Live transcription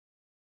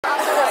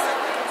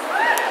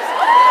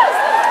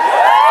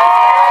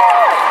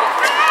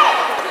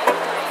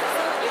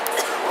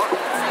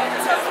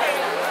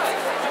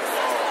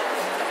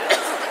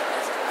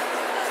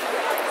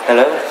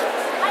Hello?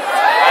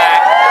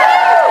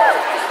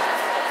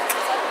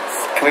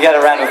 Can we get a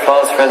round of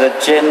applause for the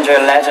ginger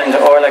legend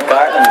Orla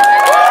Gartland?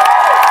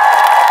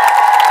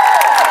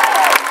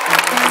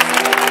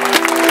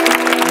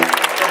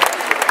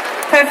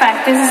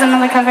 Perfect. This is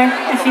another cover.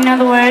 If you know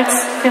the words,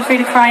 feel free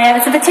to cry out.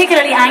 It's a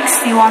particularly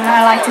angsty one that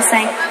I like to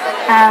sing.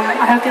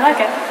 I hope you like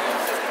it.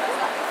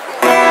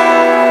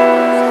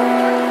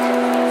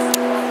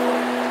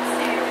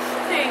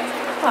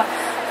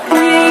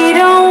 We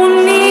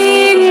don't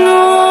need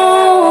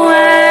no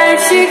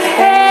education.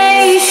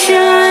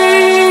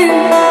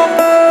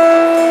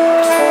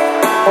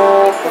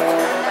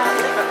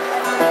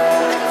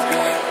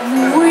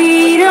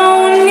 We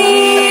don't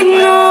need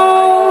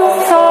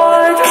no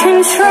thought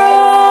control.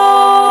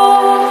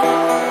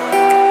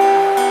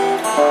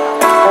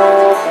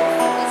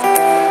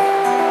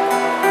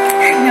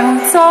 No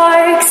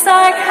dark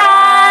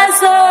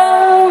sarcasm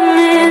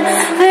in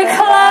the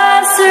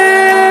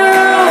classroom.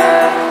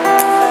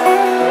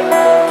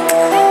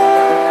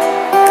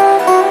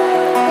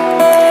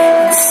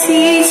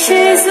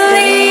 Teachers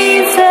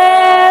leave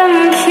them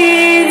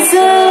kids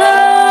alone.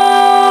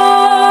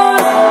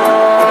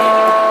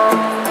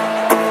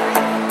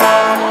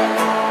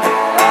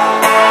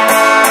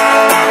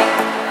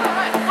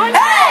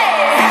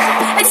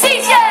 Hey!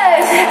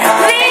 Teachers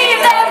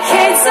leave them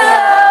kids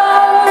alone.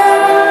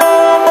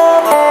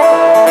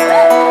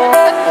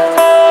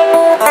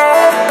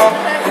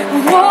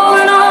 All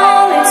in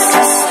all, it's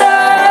just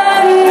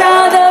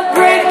another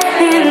brick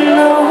in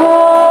the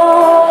wall.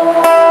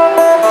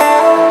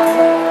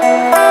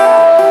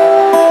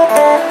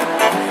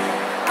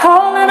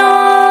 All in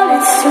all,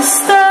 it's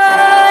just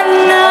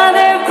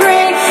another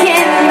brick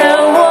in the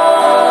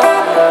wall.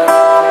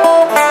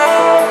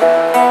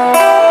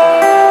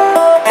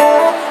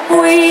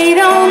 We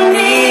don't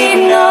need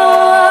no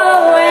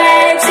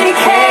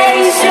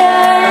education.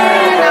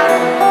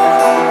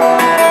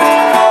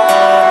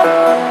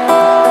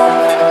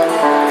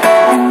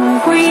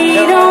 We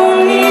don't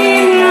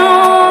need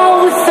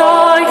no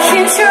thought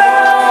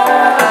control.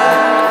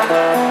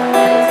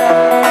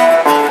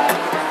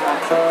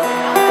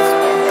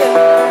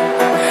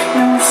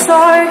 No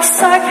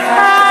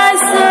sarcasm.